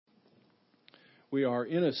We are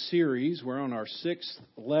in a series. We're on our 6th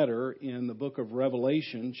letter in the book of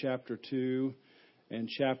Revelation, chapter 2 and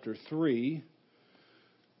chapter 3.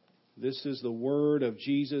 This is the word of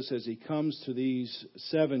Jesus as he comes to these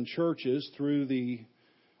 7 churches through the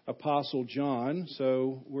Apostle John.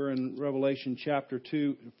 So we're in Revelation chapter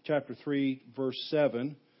 3, verse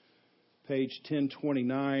 7, page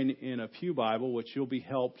 1029 in a Pew Bible, which you'll be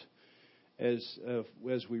helped as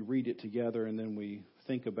we read it together, and then we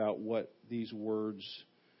think about what these words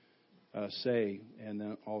say, and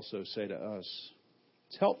then also say to us.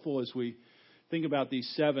 It's helpful as we think about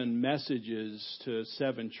these 7 messages to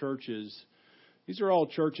 7 churches. These are all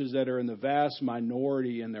churches that are in the vast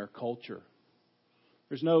minority in their culture.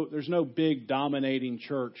 There's no big dominating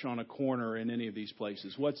church on a corner in any of these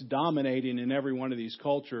places. What's dominating in every one of these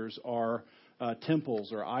cultures are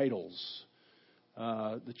temples or idols.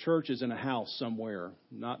 The church is in a house somewhere.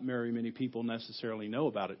 Not very many people necessarily know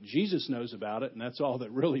about it. Jesus knows about it, and that's all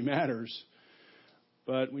that really matters.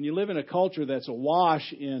 But when you live in a culture that's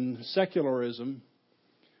awash in secularism,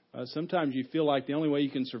 sometimes you feel like the only way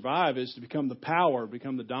you can survive is to become the power,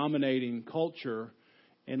 become the dominating culture.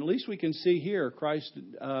 And at least we can see here, Christ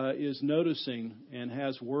is noticing and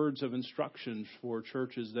has words of instructions for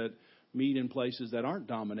churches that meet in places that aren't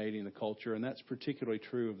dominating the culture, and that's particularly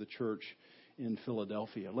true of the church in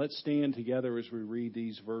Philadelphia. Let's stand together as we read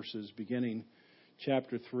these verses, beginning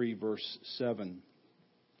chapter 3, verse 7.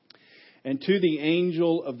 And to the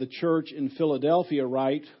angel of the church in Philadelphia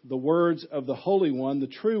write the words of the Holy One, the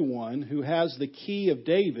true One, who has the key of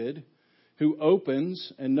David, who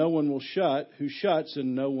opens and no one will shut, who shuts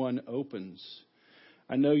and no one opens.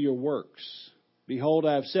 I know your works. Behold,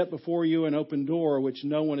 I have set before you an open door which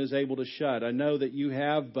no one is able to shut. I know that you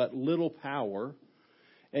have but little power,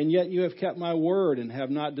 and yet you have kept my word and have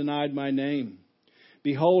not denied my name.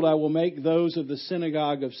 Behold, I will make those of the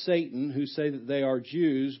synagogue of Satan who say that they are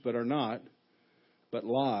Jews but are not, but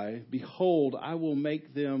lie. Behold, I will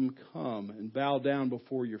make them come and bow down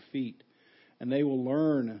before your feet, and they will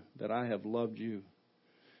learn that I have loved you.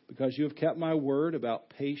 Because you have kept my word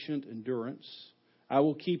about patient endurance, I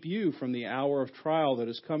will keep you from the hour of trial that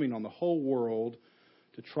is coming on the whole world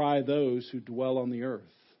to try those who dwell on the earth.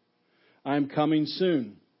 I am coming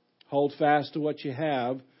soon. Hold fast to what you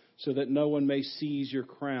have, so that no one may seize your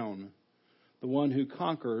crown. The one who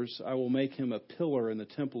conquers, I will make him a pillar in the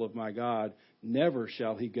temple of my God. Never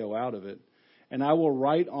shall he go out of it. And I will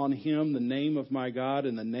write on him the name of my God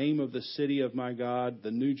and the name of the city of my God,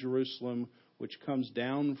 the New Jerusalem, which comes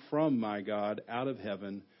down from my God out of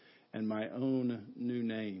heaven, and my own new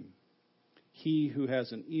name. He who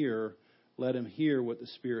has an ear, let him hear what the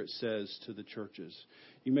Spirit says to the churches.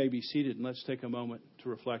 You may be seated, and let's take a moment to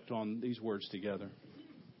reflect on these words together.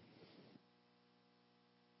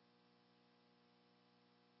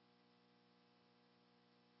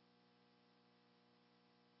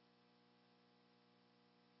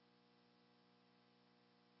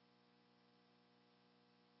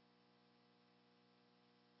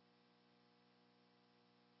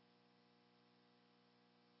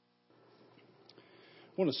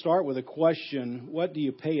 I want to start with a question. What do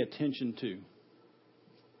you pay attention to?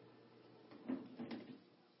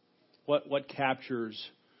 What captures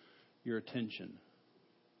your attention?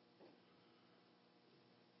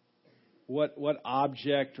 What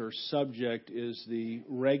object or subject is the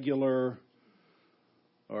regular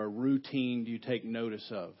or routine do you take notice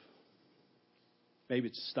of? Maybe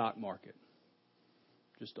it's the stock market.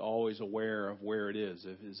 Just always aware of where it is.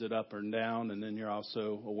 Is it up or down? And then you're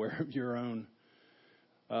also aware of your own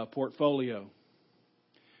portfolio.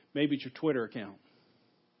 Maybe it's your Twitter account.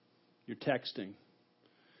 You're texting.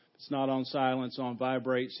 It's not on silence, on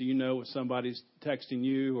vibrate, so you know if somebody's texting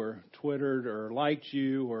you or Twittered or liked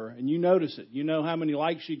you, and you notice it. You know how many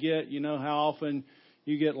likes you get. You know how often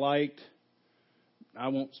you get liked. I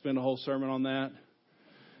won't spend a whole sermon on that.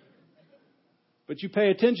 But you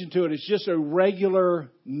pay attention to it. It's just a regular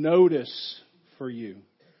notice for you.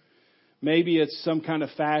 Maybe it's some kind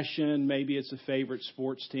of fashion. Maybe it's a favorite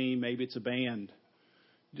sports team. Maybe it's a band.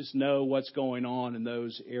 You just know what's going on in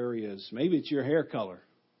those areas. Maybe it's your hair color.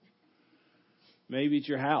 Maybe it's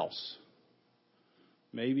your house.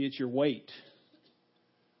 Maybe it's your weight.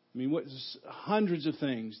 I mean, hundreds of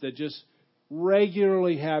things that just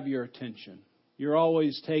regularly have your attention. You're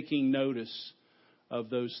always taking notice of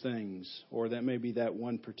those things, or that may be that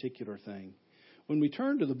one particular thing. When we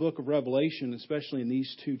turn to the book of Revelation, especially in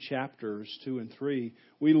these 2 chapters, 2 and 3,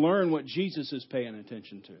 we learn what Jesus is paying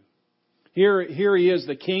attention to. Here he is,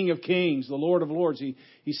 the King of Kings, the Lord of Lords. He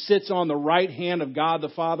sits on the right hand of God the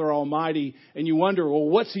Father Almighty, and you wonder, well,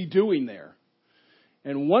 what's he doing there?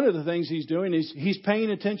 And one of the things he's doing is he's paying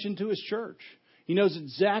attention to his church. He knows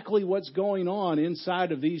exactly what's going on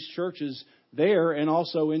inside of these churches there and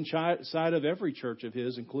also inside of every church of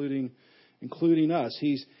His, including us.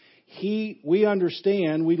 We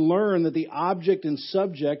understand, we learn that the object and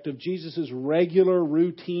subject of Jesus' regular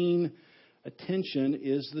routine attention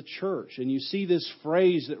is the church. And you see this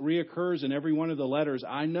phrase that reoccurs in every one of the letters,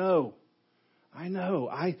 I know,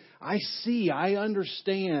 I see, I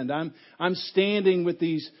understand. I'm standing with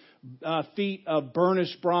these feet of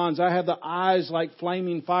burnished bronze. I have the eyes like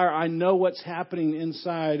flaming fire. I know what's happening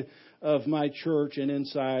inside of my church and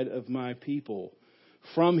inside of my people.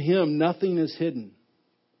 From Him, nothing is hidden.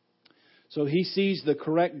 So He sees the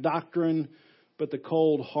correct doctrine, but the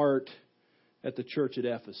cold heart at the church at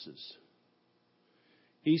Ephesus.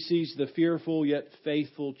 He sees the fearful yet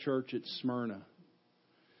faithful church at Smyrna.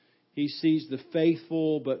 He sees the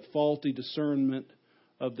faithful but faulty discernment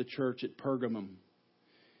of the church at Pergamum.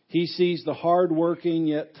 He sees the hard-working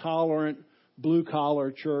yet tolerant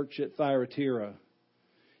blue-collar church at Thyatira.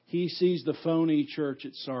 He sees the phony church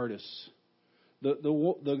at Sardis.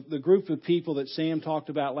 The group of people that Sam talked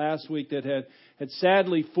about last week that had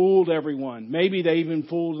sadly fooled everyone. Maybe they even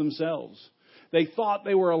fooled themselves. They thought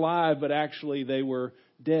they were alive, but actually they were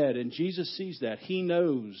dead. And Jesus sees that. He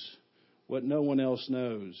knows what no one else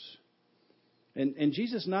knows. And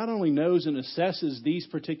Jesus not only knows and assesses these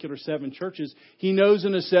particular 7 churches, He knows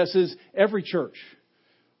and assesses every church.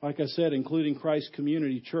 Like I said, including Christ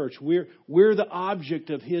Community Church. We're the object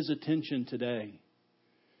of His attention today.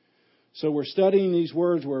 So we're studying these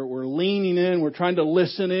words. We're leaning in. We're trying to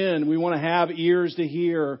listen in. We want to have ears to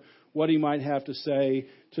hear what He might have to say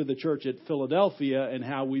to the church at Philadelphia and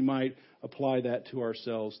how we might apply that to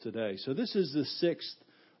ourselves today. So this is the 6th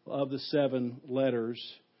of the 7 letters.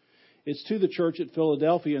 It's to the church at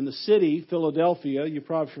Philadelphia. And the city, Philadelphia, you're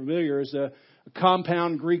probably familiar, is a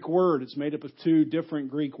compound Greek word. It's made up of 2 different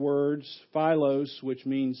Greek words, philos, which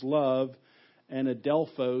means love, and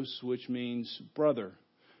adelphos, which means brother.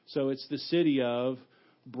 So it's the city of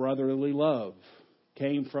brotherly love.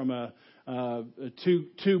 Came from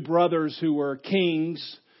two brothers who were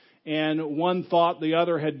kings, and one thought the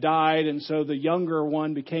other had died, and so the younger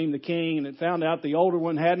one became the king, and it found out the older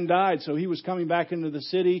one hadn't died, so he was coming back into the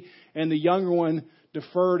city, and the younger one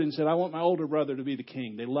deferred and said, I want my older brother to be the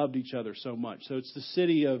king. They loved each other so much. So it's the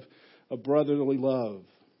city of brotherly love.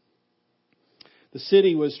 The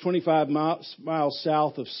city was 25 miles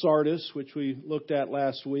south of Sardis, which we looked at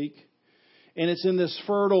last week. And it's in this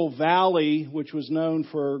fertile valley, which was known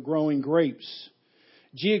for growing grapes.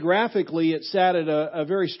 Geographically, it sat at a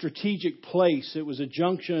very strategic place. It was a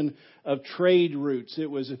junction of trade routes.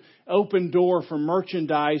 It was an open door for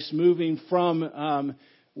merchandise moving from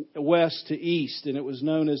west to east, and it was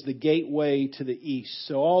known as the gateway to the east.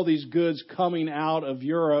 So all these goods coming out of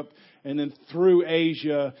Europe and then through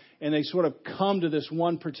Asia, and they sort of come to this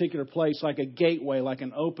one particular place like a gateway, like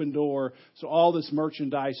an open door. So all this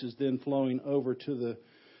merchandise is then flowing over to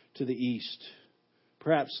the east.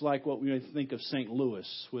 Perhaps like what we may think of St.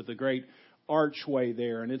 Louis with the great archway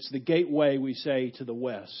there, and it's the gateway, we say, to the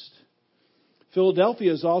west.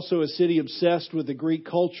 Philadelphia is also a city obsessed with the Greek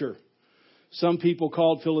culture. Some people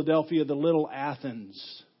called Philadelphia the Little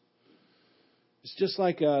Athens. It's just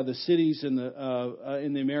like the cities in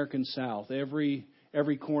the American South. Every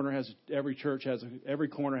corner has every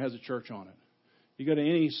corner has a church on it. You go to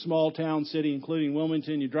any small town city, including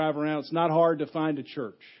Wilmington, you drive around. It's not hard to find a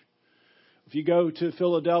church. If you go to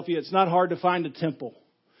Philadelphia, it's not hard to find a temple.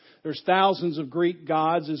 There's thousands of Greek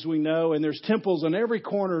gods, as we know, and there's temples on every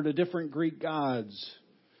corner to different Greek gods.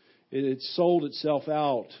 It sold itself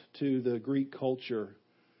out to the Greek culture,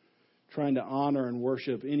 trying to honor and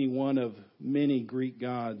worship any one of many Greek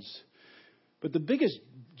gods. But the biggest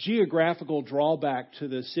geographical drawback to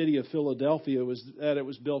the city of Philadelphia was that it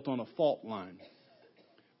was built on a fault line.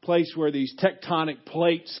 Place where these tectonic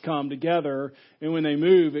plates come together, and when they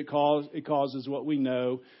move, it causes what we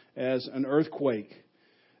know as an earthquake.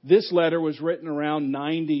 This letter was written around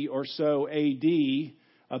 90 or so A.D.,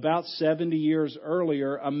 about 70 years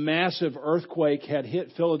earlier. A massive earthquake had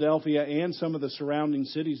hit Philadelphia and some of the surrounding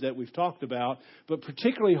cities that we've talked about, but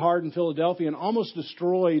particularly hard in Philadelphia, and almost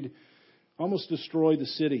destroyed the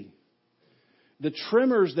city. The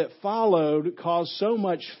tremors that followed caused so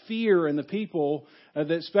much fear in the people that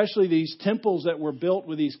especially these temples that were built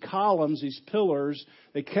with these columns, these pillars,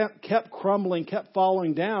 they kept crumbling, kept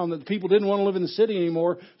falling down, that the people didn't want to live in the city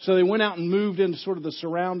anymore, so they went out and moved into sort of the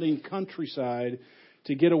surrounding countryside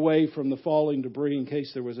to get away from the falling debris in case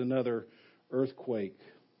there was another earthquake.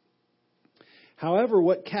 However,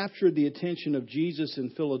 what captured the attention of Jesus in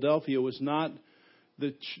Philadelphia was not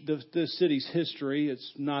the city's history.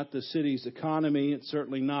 It's not the city's economy. It's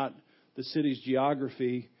certainly not the city's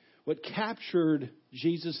geography, what captured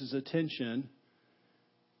Jesus' attention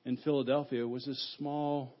in Philadelphia was this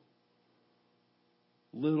small,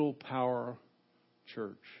 little power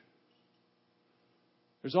church.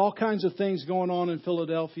 There's all kinds of things going on in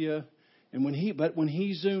Philadelphia, and when he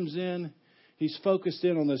zooms in, he's focused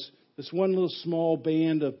in on this one little small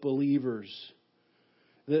band of believers.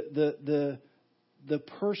 The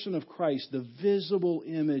person of Christ, the visible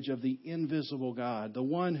image of the invisible God, the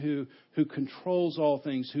one who controls all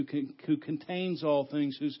things, who contains all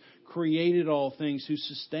things, who's created all things, who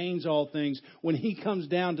sustains all things. When he comes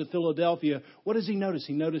down to Philadelphia, what does he notice?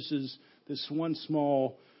 He notices this one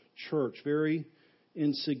small church, very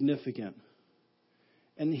insignificant.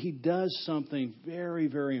 And he does something very,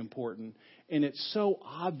 very important. And it's so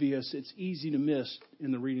obvious, it's easy to miss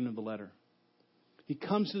in the reading of the letter. He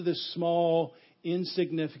comes to this small,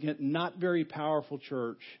 insignificant, not very powerful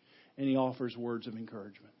church, and he offers words of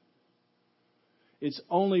encouragement. It's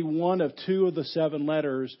only one of 2 of the 7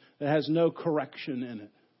 letters that has no correction in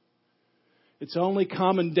it. It's only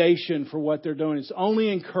commendation for what they're doing. It's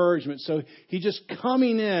only encouragement. So he's just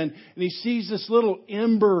coming in and he sees this little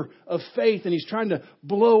ember of faith and he's trying to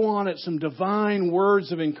blow on it some divine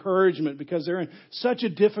words of encouragement because they're in such a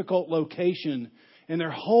difficult location and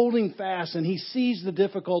they're holding fast, and he sees the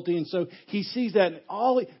difficulty, and so he sees that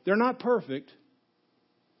they're not perfect,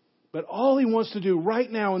 but all he wants to do right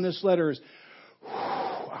now in this letter is,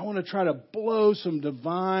 I want to try to blow some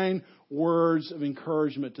divine words of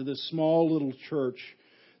encouragement to this small little church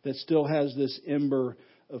that still has this ember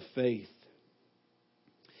of faith.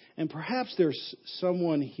 And perhaps there's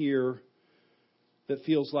someone here that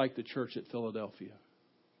feels like the church at Philadelphia.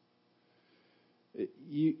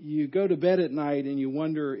 You go to bed at night and you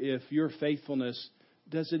wonder if your faithfulness,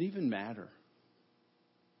 does it even matter?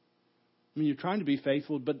 I mean, you're trying to be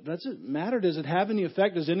faithful, but does it matter? Does it have any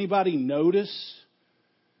effect? Does anybody notice?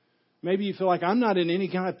 Maybe you feel like I'm not in any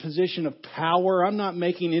kind of position of power. I'm not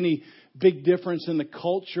making any big difference in the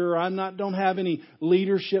culture. Don't have any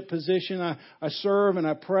leadership position. I serve and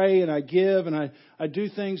I pray and I give and I do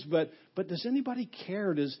things, but does anybody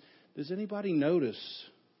care? Does anybody notice?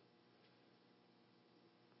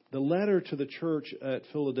 The letter to the church at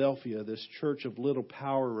Philadelphia, this church of little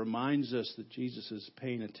power, reminds us that Jesus is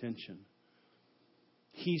paying attention.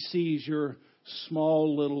 He sees your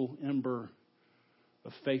small little ember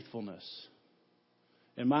of faithfulness.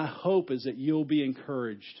 And my hope is that you'll be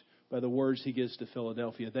encouraged by the words he gives to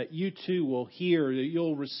Philadelphia, that you too will hear, that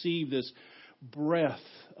you'll receive this breath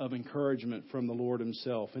of encouragement from the Lord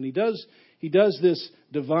himself. And he does this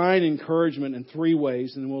divine encouragement in 3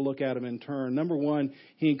 ways, and then we'll look at them in turn. Number 1,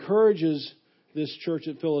 he encourages this church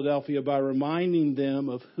at Philadelphia by reminding them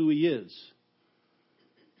of who he is.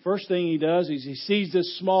 First thing he does is he sees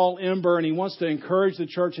this small ember and he wants to encourage the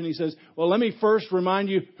church, and he says, well, let me first remind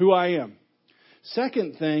you who I am.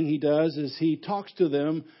 Second thing he does is he talks to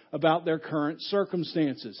them about their current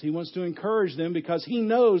circumstances. He wants to encourage them because he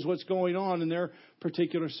knows what's going on in their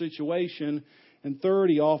particular situation. And third,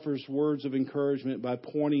 he offers words of encouragement by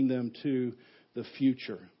pointing them to the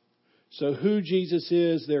future. So who Jesus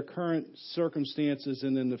is, their current circumstances,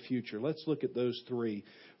 and then the future. Let's look at those 3.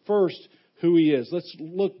 First, who he is. Let's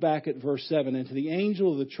look back at verse 7. And to the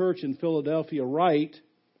angel of the church in Philadelphia write,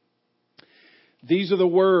 these are the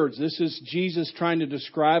words. This is Jesus trying to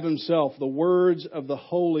describe himself. The words of the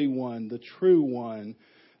Holy One, the true One,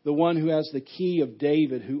 the one who has the key of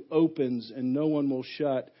David, who opens and no one will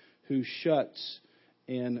shut, who shuts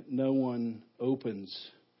and no one opens.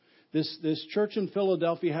 This church in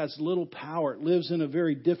Philadelphia has little power. It lives in a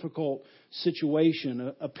very difficult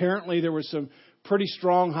situation. Apparently there was some pretty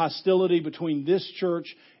strong hostility between this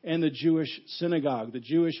church and the Jewish synagogue. The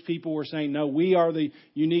Jewish people were saying, no, we are the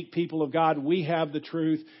unique people of God. We have the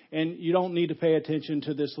truth. And you don't need to pay attention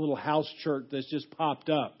to this little house church that's just popped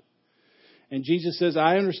up. And Jesus says,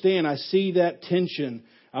 I understand. I see that tension.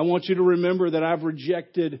 I want you to remember that I've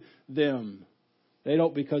rejected them. They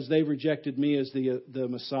don't, because they've rejected me as the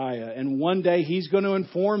Messiah. And one day he's going to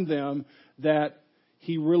inform them that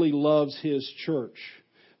he really loves his church.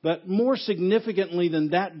 But more significantly than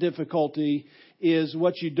that difficulty is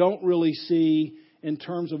what you don't really see in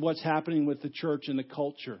terms of what's happening with the church and the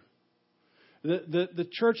culture. The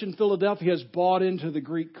church in Philadelphia has bought into the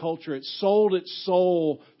Greek culture. It sold its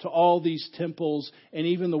soul to all these temples and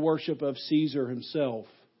even the worship of Caesar himself.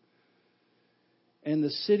 And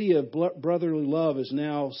the city of brotherly love is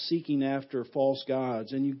now seeking after false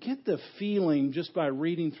gods. And you get the feeling just by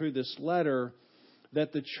reading through this letter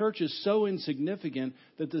that the church is so insignificant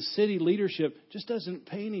that the city leadership just doesn't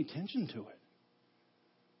pay any attention to it.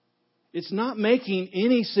 It's not making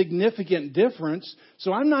any significant difference,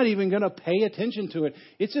 so I'm not even going to pay attention to it.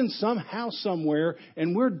 It's in some house somewhere,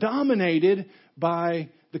 and we're dominated by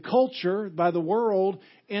the culture, by the world,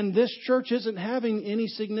 and this church isn't having any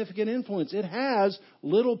significant influence. It has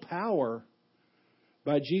little power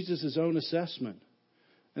by Jesus' own assessment.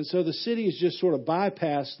 And so the city has just sort of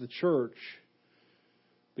bypassed the church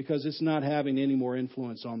because it's not having any more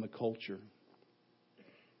influence on the culture.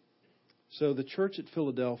 So the church at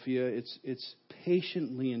Philadelphia, it's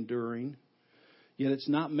patiently enduring, yet it's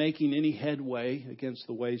not making any headway against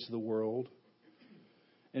the ways of the world.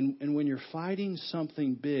 And when you're fighting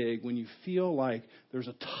something big, when you feel like there's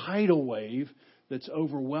a tidal wave that's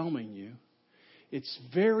overwhelming you, it's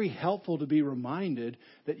very helpful to be reminded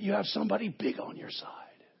that you have somebody big on your side.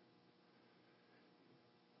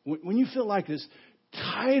 When you feel like this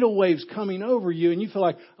tidal wave's coming over you and you feel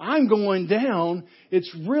like I'm going down, it's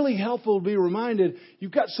really helpful to be reminded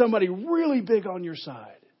you've got somebody really big on your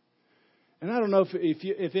side. And I don't know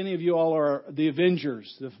if any of you all are the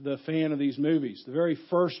Avengers, the fan of these movies. The very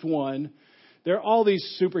first one, all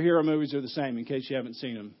these superhero movies are the same in case you haven't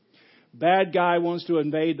seen them. Bad guy wants to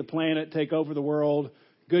invade the planet, take over the world.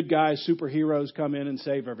 Good guys, superheroes come in and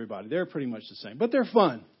save everybody. They're pretty much the same, but they're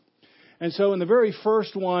fun. And so in the very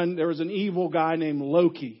first one, there was an evil guy named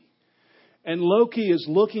Loki. And Loki is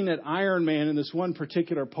looking at Iron Man in this one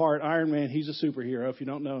particular part. Iron Man, he's a superhero. If you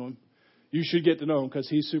don't know him, you should get to know him because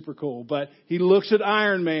he's super cool. But he looks at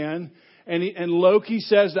Iron Man, and Loki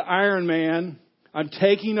says to Iron Man, I'm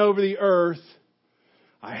taking over the earth.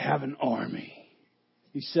 I have an army.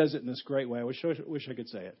 He says it in this great way. I wish I could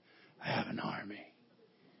say it. I have an army.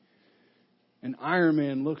 And Iron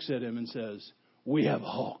Man looks at him and says, we have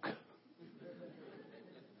Hulk.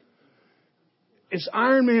 It's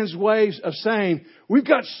Iron Man's way of saying, we've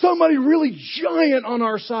got somebody really giant on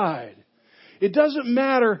our side. It doesn't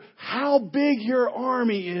matter how big your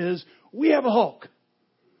army is, we have a Hulk.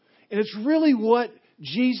 And it's really what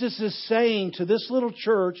Jesus is saying to this little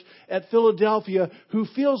church at Philadelphia who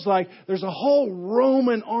feels like there's a whole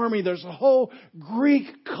Roman army, there's a whole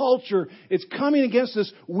Greek culture. It's coming against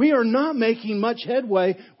us. We are not making much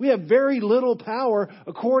headway. We have very little power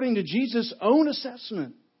according to Jesus' own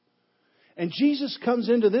assessment. And Jesus comes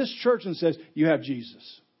into this church and says, you have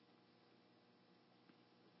Jesus.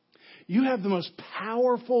 You have the most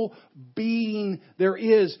powerful being there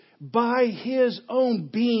is. By His own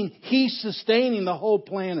being, He's sustaining the whole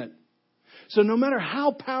planet. So no matter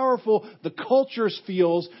how powerful the culture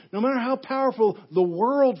feels, no matter how powerful the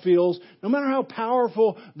world feels, no matter how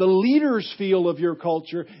powerful the leaders feel of your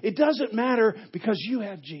culture, it doesn't matter because you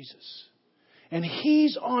have Jesus. And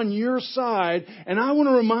He's on your side. And I want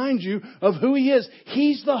to remind you of who He is.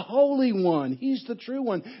 He's the Holy One. He's the true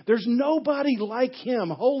one. There's nobody like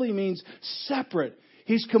Him. Holy means separate.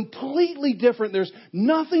 He's completely different. There's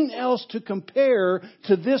nothing else to compare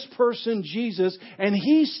to this person, Jesus. And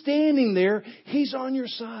He's standing there. He's on your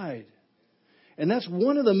side. And that's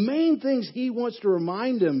one of the main things He wants to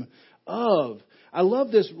remind him of. I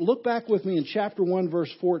love this. Look back with me in chapter 1,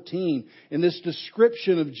 verse 14, in this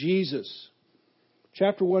description of Jesus.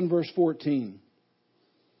 Chapter 1, verse 14.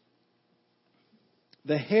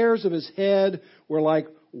 The hairs of His head were like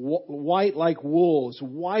white like wool, as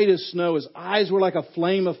white as snow. His eyes were like a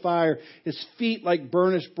flame of fire. His feet like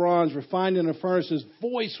burnished bronze, refined in a furnace. His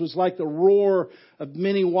voice was like the roar of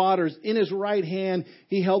many waters. In His right hand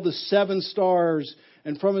He held the 7 stars,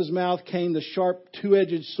 and from His mouth came the sharp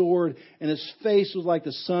 2-edged sword, and His face was like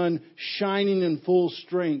the sun shining in full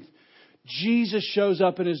strength. Jesus shows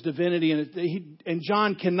up in His divinity, and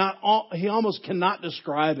John almost cannot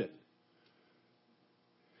describe it.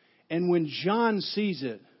 And when John sees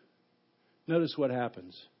it, notice what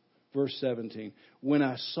happens. Verse 17. When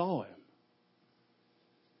I saw Him,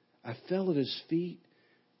 I fell at His feet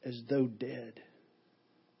as though dead.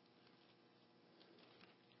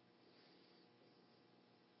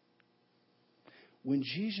 When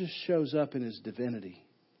Jesus shows up in His divinity,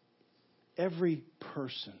 every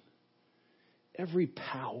person, every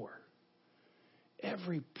power,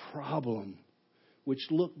 every problem which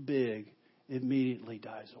looked big immediately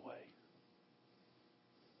dies away.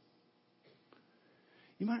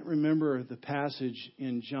 You might remember the passage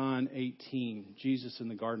in John 18, Jesus in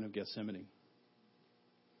the Garden of Gethsemane.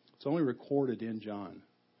 It's only recorded in John,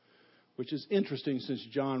 which is interesting since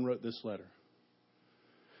John wrote this letter.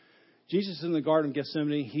 Jesus in the Garden of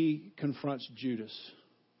Gethsemane, He confronts Judas.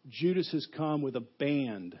 Judas has come with a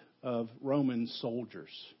band of Roman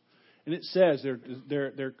soldiers. And it says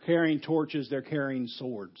they're carrying torches, they're carrying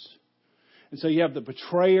swords. And so you have the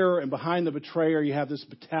betrayer, and behind the betrayer you have this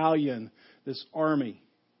battalion, this army.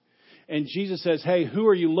 And Jesus says, hey, who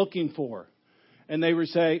are you looking for? And they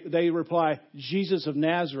reply, Jesus of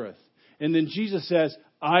Nazareth. And then Jesus says,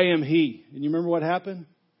 I am He. And you remember what happened?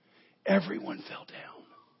 Everyone fell down.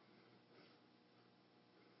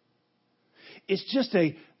 It's just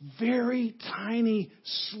a very tiny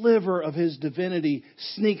sliver of His divinity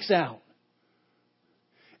sneaks out.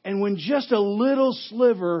 And when just a little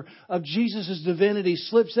sliver of Jesus' divinity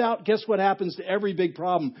slips out, guess what happens to every big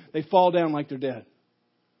problem? They fall down like they're dead.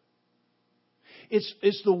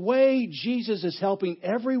 It's the way Jesus is helping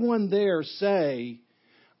everyone there say,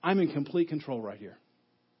 I'm in complete control right here.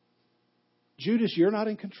 Judas, you're not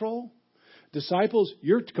in control. Disciples,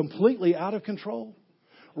 you're completely out of control.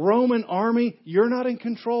 Roman army, you're not in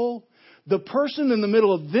control. The person in the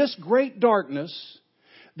middle of this great darkness,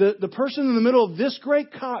 the person in the middle of this great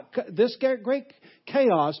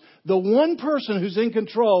chaos, the one person who's in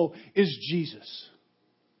control is Jesus.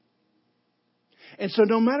 And so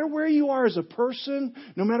no matter where you are as a person,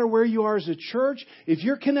 no matter where you are as a church, if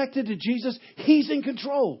you're connected to Jesus, He's in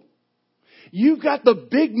control. You've got the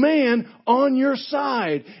big man on your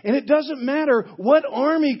side. And it doesn't matter what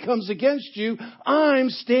army comes against you. I'm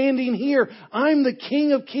standing here. I'm the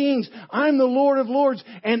King of Kings. I'm the Lord of Lords.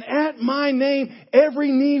 And at my name,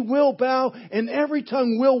 every knee will bow and every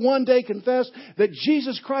tongue will one day confess that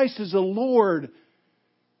Jesus Christ is the Lord.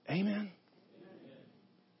 Amen.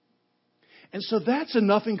 And so that's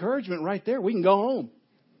enough encouragement right there. We can go home.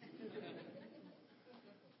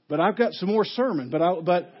 But I've got some more sermon.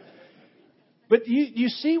 But you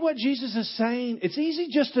see what Jesus is saying? It's easy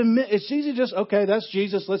just, okay, that's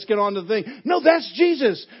Jesus. Let's get on to the thing. No, that's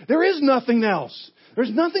Jesus. There is nothing else.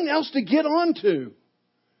 There's nothing else to get on to.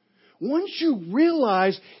 Once you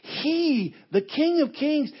realize He, the King of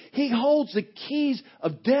Kings, He holds the keys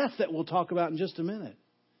of death that we'll talk about in just a minute.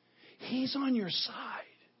 He's on your side.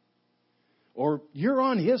 Or you're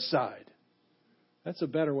on His side. That's a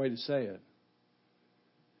better way to say it.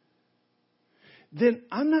 Then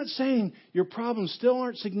I'm not saying your problems still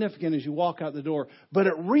aren't significant as you walk out the door, but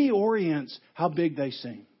it reorients how big they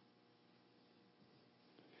seem.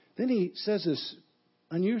 Then He says this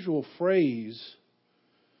unusual phrase,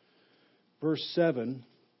 verse 7.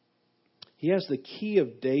 He has the key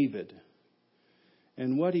of David.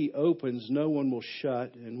 And what He opens, no one will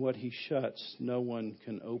shut. And what He shuts, no one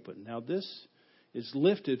can open. Now, this is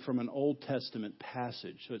lifted from an Old Testament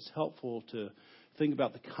passage. So it's helpful to think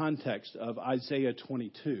about the context of Isaiah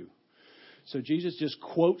 22. So Jesus just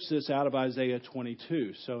quotes this out of Isaiah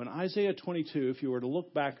 22. So in Isaiah 22, if you were to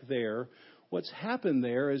look back there, what's happened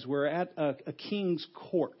there is we're at a king's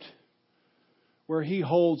court where he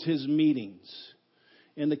holds his meetings.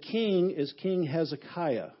 And the king is King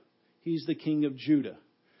Hezekiah. He's the king of Judah.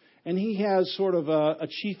 And he has sort of a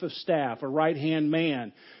chief of staff, a right-hand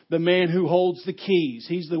man, the man who holds the keys.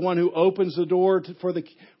 He's the one who opens the door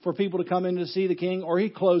for people to come in to see the king, or he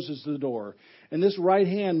closes the door. And this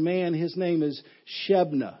right-hand man, his name is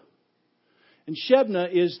Shebna. And Shebna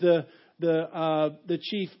is the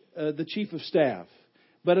chief of staff.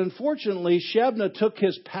 But unfortunately, Shebna took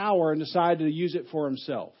his power and decided to use it for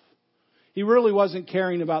himself. He really wasn't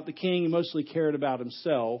caring about the king. He mostly cared about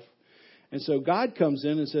himself. And so God comes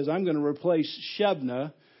in and says, I'm going to replace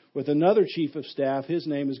Shebna with another chief of staff. His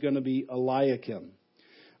name is going to be Eliakim.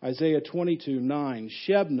 Isaiah 22:9.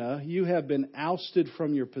 Shebna, you have been ousted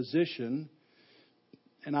from your position,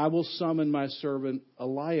 and I will summon my servant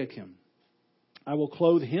Eliakim. I will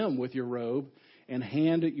clothe him with your robe and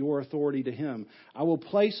hand your authority to him. I will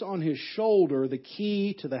place on his shoulder the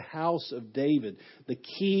key to the house of David, the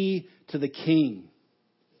key to the king.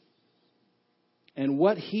 And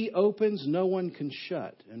what he opens, no one can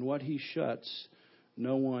shut. And what he shuts,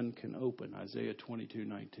 no one can open. Isaiah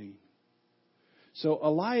 22:19. So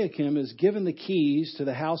Eliakim is given the keys to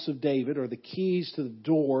the house of David, or the keys to the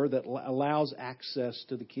door that allows access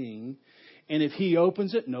to the king. And if he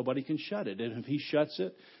opens it, nobody can shut it. And if he shuts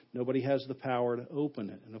it, nobody has the power to open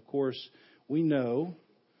it. And of course, we know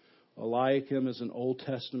Eliakim is an Old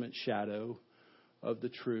Testament shadow of the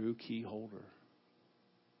true key holder.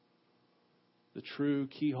 The true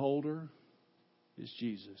key holder is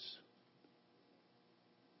Jesus.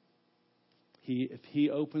 If he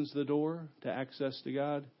opens the door to access to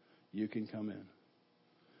God, you can come in.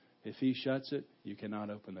 If he shuts it, you cannot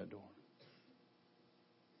open that door.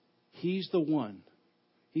 He's the one.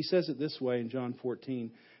 He says it this way in John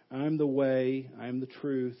 14. I'm the way, I'm the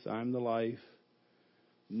truth, I'm the life.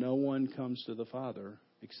 No one comes to the Father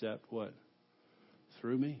except what?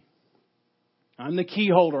 Through me. I'm the key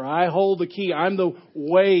holder. I hold the key. I'm the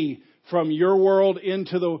way from your world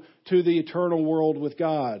into the eternal world with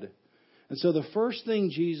God. And so the first thing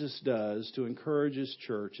Jesus does to encourage His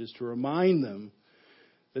church is to remind them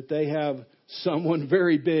that they have someone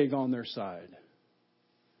very big on their side.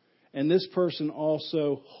 And this person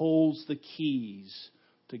also holds the keys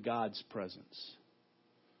to God's presence.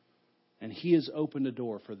 And He has opened a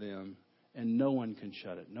door for them, and no one can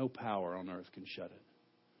shut it. No power on earth can shut it.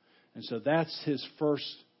 And so that's His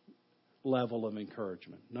first level of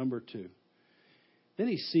encouragement. Number 2. Then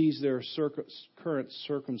He sees their current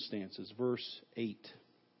circumstances. Verse 8.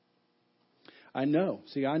 I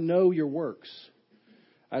know your works.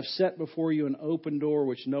 I've set before you an open door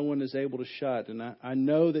which no one is able to shut. And I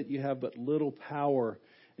know that you have but little power,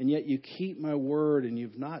 and yet you keep my word, and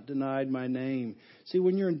you've not denied my name. See,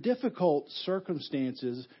 when you're in difficult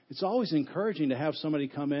circumstances, it's always encouraging to have somebody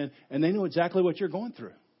come in and they know exactly what you're going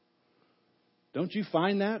through. Don't you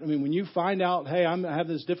find that? I mean, when you find out, hey, I have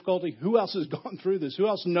this difficulty, who else has gone through this? Who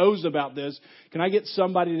else knows about this? Can I get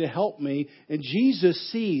somebody to help me? And Jesus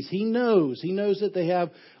sees, He knows that they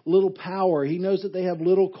have little power. He knows that they have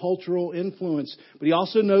little cultural influence. But He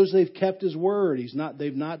also knows they've kept His word.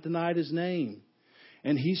 They've not denied His name.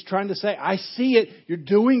 And He's trying to say, I see it. You're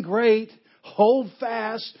doing great. Hold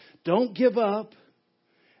fast. Don't give up.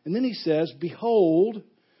 And then He says, behold,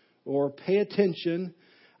 or pay attention,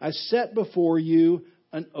 I set before you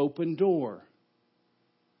an open door.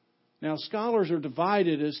 Now, scholars are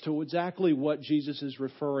divided as to exactly what Jesus is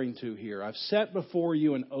referring to here. I've set before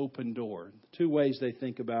you an open door. 2 ways they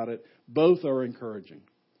think about it. Both are encouraging.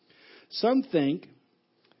 Some think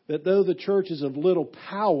that though the church is of little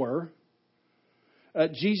power,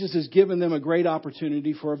 Jesus has given them a great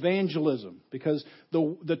opportunity for evangelism, because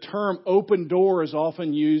the term open door is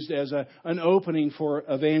often used as an opening for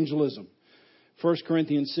evangelism. 1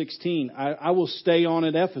 Corinthians 16, I will stay on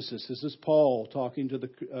at Ephesus. This is Paul talking to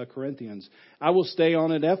the Corinthians. I will stay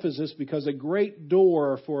on at Ephesus because a great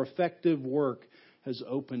door for effective work has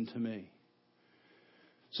opened to me.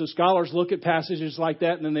 So scholars look at passages like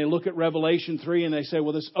that, and then they look at Revelation 3 and they say,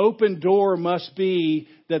 well, this open door must be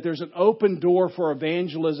that there's an open door for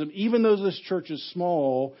evangelism. Even though this church is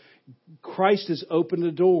small, Christ has opened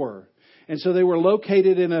a door. And so they were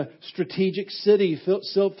located in a strategic city.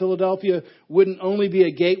 Philadelphia wouldn't only be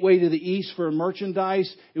a gateway to the east for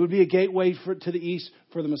merchandise. It would be a gateway to the east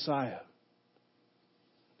for the Messiah.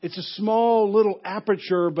 It's a small little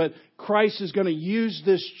aperture, but Christ is going to use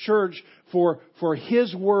this church for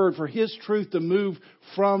His word, for His truth to move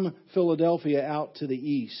from Philadelphia out to the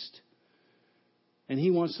east. And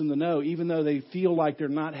He wants them to know, even though they feel like they're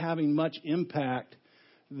not having much impact,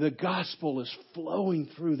 the gospel is flowing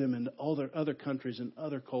through them into other countries and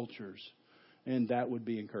other cultures. And that would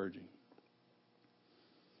be encouraging.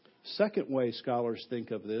 Second way scholars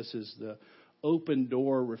think of this is the open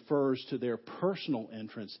door refers to their personal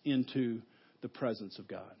entrance into the presence of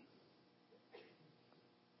God.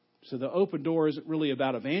 So the open door isn't really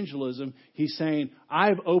about evangelism. He's saying,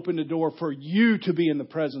 I've opened a door for you to be in the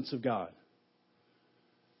presence of God.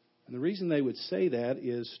 And the reason they would say that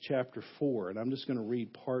is chapter 4. And I'm just going to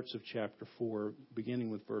read parts of chapter 4,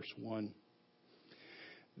 beginning with verse 1.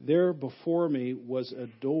 There before me was a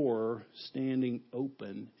door standing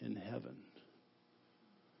open in heaven.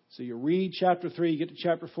 So you read chapter 3, you get to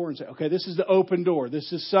chapter 4 and say, okay, this is the open door. This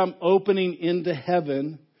is some opening into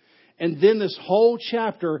heaven. And then this whole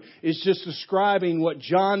chapter is just describing what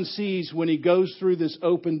John sees when he goes through this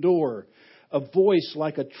open door. A voice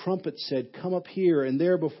like a trumpet said, come up here. And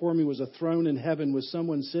there before me was a throne in heaven with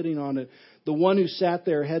someone sitting on it. The one who sat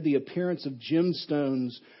there had the appearance of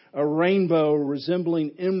gemstones. A rainbow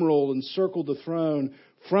resembling emerald encircled the throne.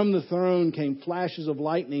 From the throne came flashes of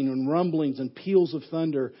lightning and rumblings and peals of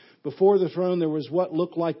thunder. Before the throne there was what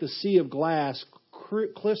looked like the sea of glass,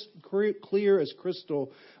 clear as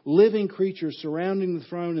crystal, living creatures surrounding the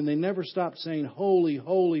throne, and they never stopped saying, holy,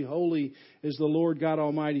 holy, holy is the Lord God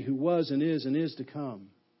Almighty, who was and is to come.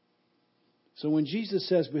 So when Jesus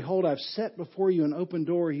says, behold, I've set before you an open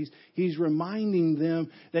door, he's reminding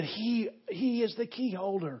them that He is the key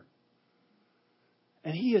holder.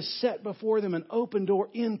 And He has set before them an open door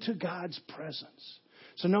into God's presence.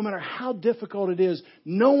 So no matter how difficult it is,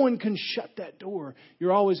 no one can shut that door.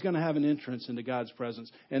 You're always going to have an entrance into God's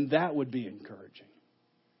presence. And that would be encouraging.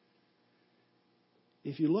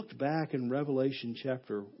 If you looked back in Revelation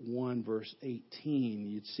chapter 1, verse 18,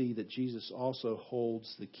 you'd see that Jesus also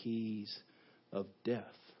holds the keys of death.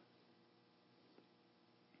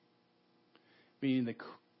 Meaning the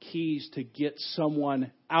keys to get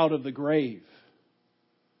someone out of the grave.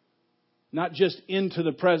 Not just into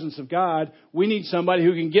the presence of God. We need somebody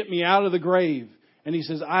who can get me out of the grave. And He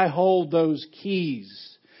says, I hold those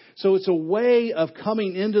keys. So it's a way of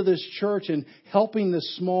coming into this church and helping the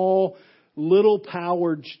small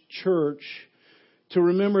little-powered church to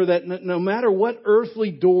remember that no matter what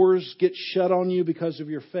earthly doors get shut on you because of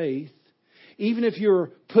your faith, even if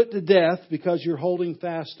you're put to death because you're holding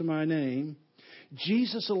fast to my name,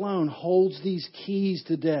 Jesus alone holds these keys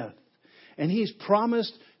to death. And He's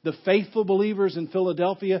promised the faithful believers in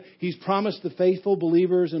Philadelphia. He's promised the faithful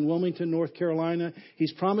believers in Wilmington, North Carolina.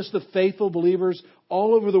 He's promised the faithful believers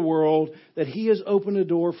all over the world that He has opened a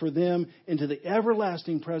door for them into the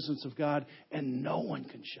everlasting presence of God, and no one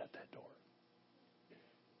can shut that door.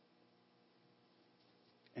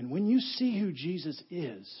 And when you see who Jesus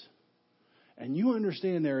is, and you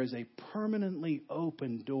understand there is a permanently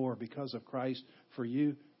open door because of Christ for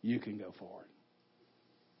you, you can go forward.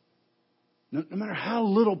 No matter how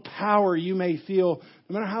little power you may feel,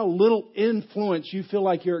 no matter how little influence you feel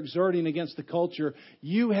like you're exerting against the culture,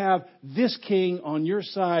 you have this King on your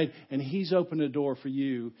side, and He's opened a door for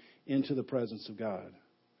you into the presence of God.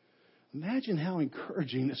 Imagine how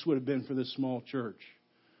encouraging this would have been for this small church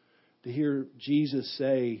to hear Jesus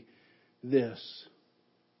say this: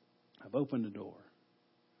 I've opened a door.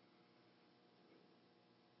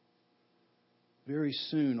 Very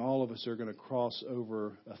soon, all of us are going to cross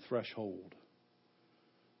over a threshold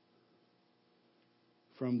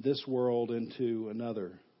from this world into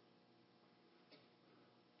another.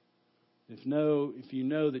 If you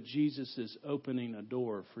know that Jesus is opening a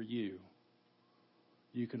door for you,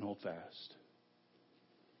 you can hold fast.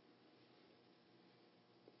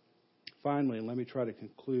 Finally, let me try to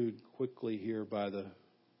conclude quickly here by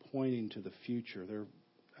pointing to the future.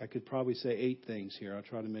 I could probably say 8 things here. I'll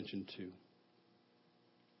try to mention 2.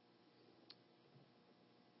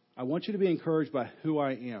 I want you to be encouraged by who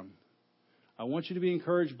I am. I want you to be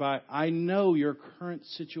encouraged by, I know your current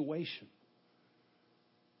situation.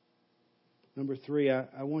 Number 3,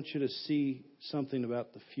 I want you to see something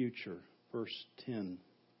about the future. Verse 10.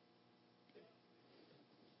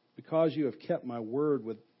 Because you have kept my word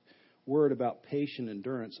about patient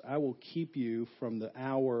endurance, I will keep you from the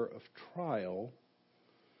hour of trial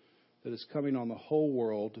that is coming on the whole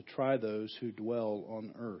world to try those who dwell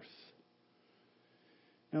on earth.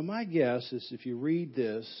 Now, my guess is if you read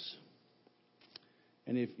this,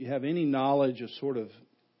 and if you have any knowledge of sort of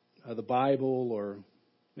the Bible or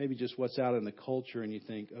maybe just what's out in the culture, and you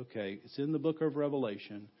think, okay, it's in the book of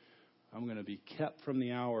Revelation, I'm going to be kept from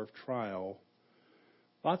the hour of trial.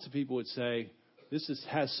 Lots of people would say this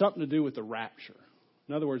has something to do with the rapture.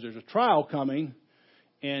 In other words, there's a trial coming,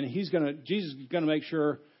 and Jesus is going to make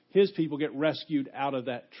sure His people get rescued out of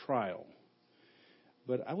that trial.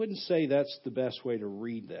 But I wouldn't say that's the best way to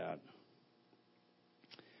read that.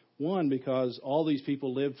 One, because all these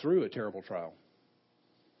people lived through a terrible trial.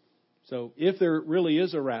 So if there really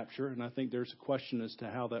is a rapture, and I think there's a question as to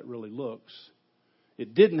how that really looks,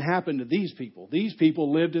 it didn't happen to these people. These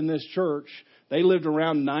people lived in this church. They lived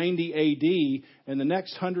around 90 A.D., and the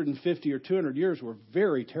next 150 or 200 years were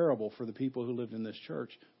very terrible for the people who lived in this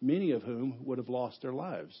church, many of whom would have lost their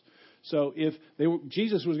lives. So if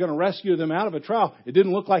Jesus was going to rescue them out of a trial, it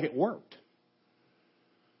didn't look like it worked.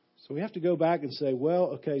 So we have to go back and say,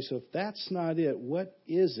 well, okay, so if that's not it, what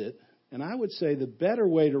is it? And I would say the better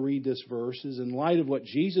way to read this verse is in light of what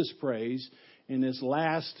Jesus prays in his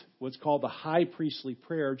last, what's called the high priestly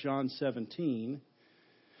prayer, John 17.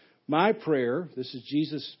 My prayer, this is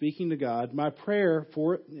Jesus speaking to God, my prayer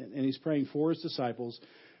and He's praying for His disciples,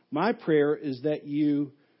 my prayer is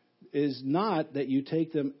not that you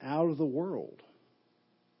take them out of the world,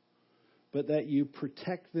 but that you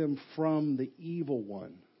protect them from the evil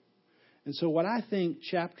one. And so what I think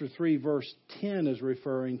chapter 3, verse 10 is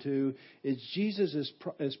referring to is Jesus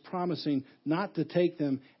is promising not to take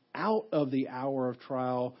them out of the hour of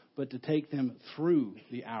trial, but to take them through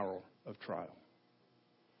the hour of trial.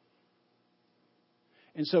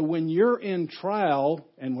 And so when you're in trial,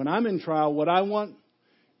 and when I'm in trial, what I want?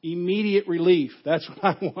 Immediate relief. That's what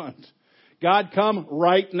I want. God, come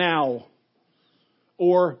right now.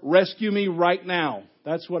 Or rescue me right now.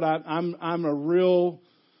 That's what I'm a real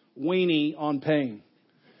weenie on pain.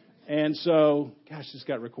 And so, gosh, this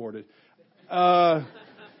got recorded.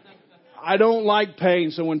 I don't like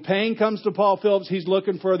pain. So when pain comes to Paul Phillips, he's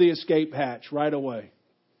looking for the escape hatch right away.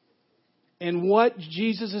 And what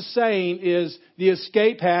Jesus is saying is the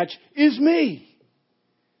escape hatch is me.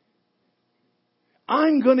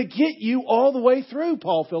 I'm going to get you all the way through,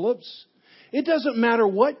 Paul Phillips. It doesn't matter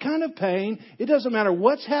what kind of pain. It doesn't matter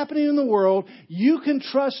what's happening in the world. You can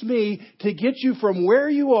trust me to get you from where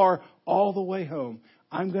you are all the way home.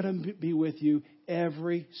 I'm going to be with you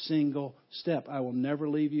every single step. I will never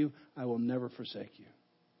leave you. I will never forsake you.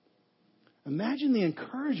 Imagine the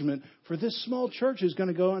encouragement for this small church who's going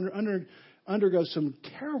to go undergo some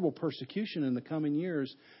terrible persecution in the coming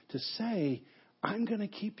years to say, I'm going to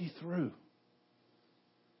keep you through.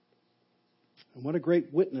 And what a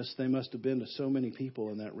great witness they must have been to so many people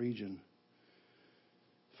in that region.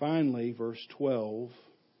 Finally, verse 12,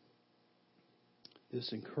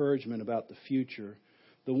 this encouragement about the future.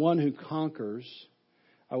 The one who conquers,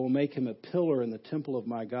 I will make him a pillar in the temple of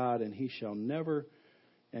my God, and he shall never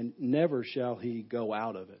shall he go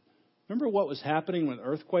out of it. Remember what was happening when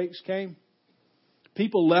earthquakes came?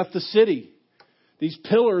 People left the city. These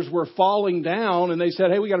pillars were falling down, and they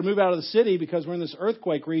said, hey, we got to move out of the city because we're in this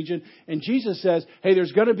earthquake region. And Jesus says, hey,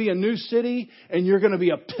 there's going to be a new city, and you're going to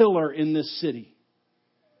be a pillar in this city.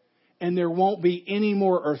 And there won't be any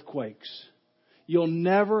more earthquakes. You'll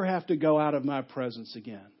never have to go out of my presence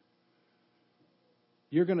again.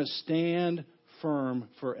 You're going to stand firm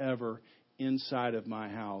forever inside of my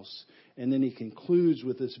house. And then he concludes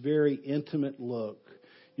with this very intimate look.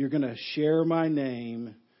 You're going to share my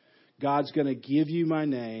name. God's going to give you my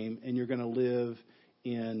name, and you're going to live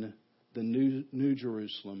in the New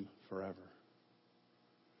Jerusalem forever.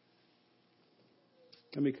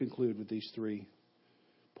 Let me conclude with these 3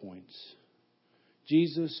 points.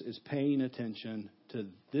 Jesus is paying attention to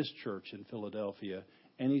this church in Philadelphia,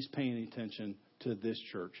 and he's paying attention to this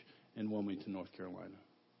church in Wilmington, North Carolina.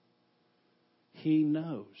 He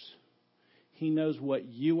knows. He knows what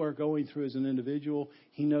you are going through as an individual.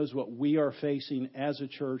 He knows what we are facing as a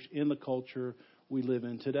church in the culture we live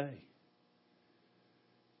in today.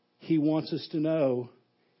 He wants us to know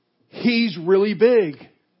he's really big.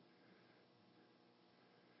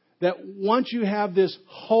 That once you have this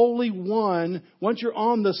Holy One, once you're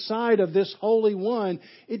on the side of this Holy One,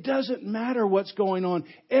 it doesn't matter what's going on.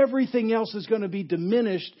 Everything else is going to be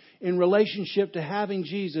diminished in relationship to having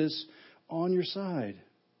Jesus on your side.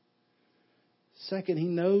 Second, he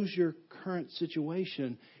knows your current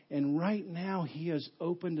situation. And right now, he has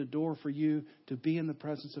opened a door for you to be in the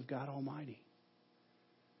presence of God Almighty.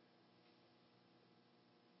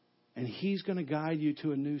 And he's going to guide you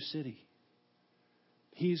to a new city.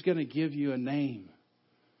 He's going to give you a name.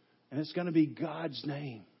 And it's going to be God's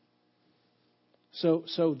name.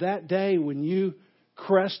 So that day when you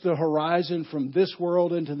crest the horizon from this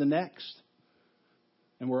world into the next,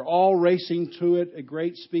 and we're all racing to it at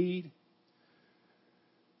great speed,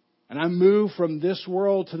 and I move from this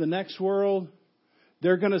world to the next world,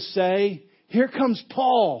 they're going to say, here comes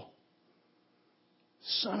Paul,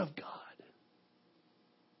 Son of God.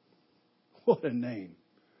 What a name.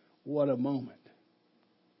 What a moment.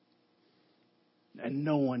 And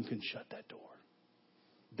no one can shut that door.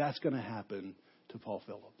 That's going to happen to Paul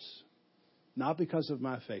Phillips. Not because of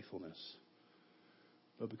my faithfulness,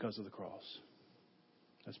 but because of the cross.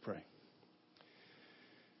 Let's pray.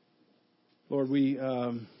 Lord, we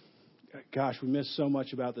miss so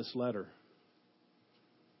much about this letter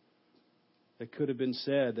that could have been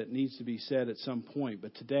said, that needs to be said at some point.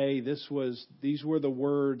 But today, these were the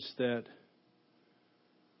words that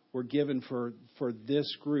were given for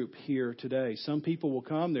this group here today. Some people will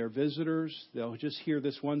come, they're visitors, they'll just hear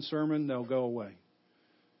this one sermon, they'll go away.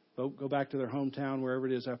 They'll go back to their hometown, wherever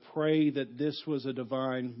it is. I pray that this was a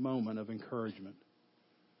divine moment of encouragement.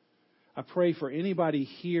 I pray for anybody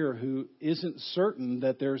here who isn't certain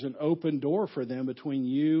that there's an open door for them between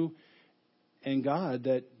you and God,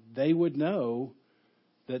 that they would know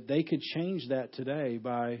that they could change that today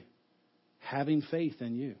by having faith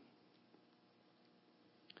in you.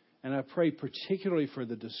 And I pray particularly for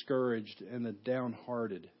the discouraged and the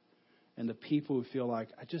downhearted and the people who feel like,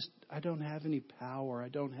 I don't have any power, I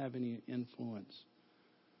don't have any influence.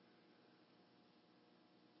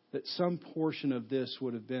 That some portion of this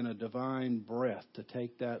would have been a divine breath to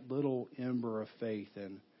take that little ember of faith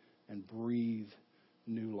and breathe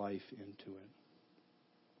new life into it.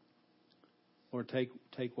 Lord,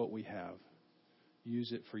 take what we have.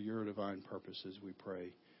 Use it for your divine purposes, we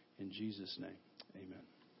pray. In Jesus' name, amen.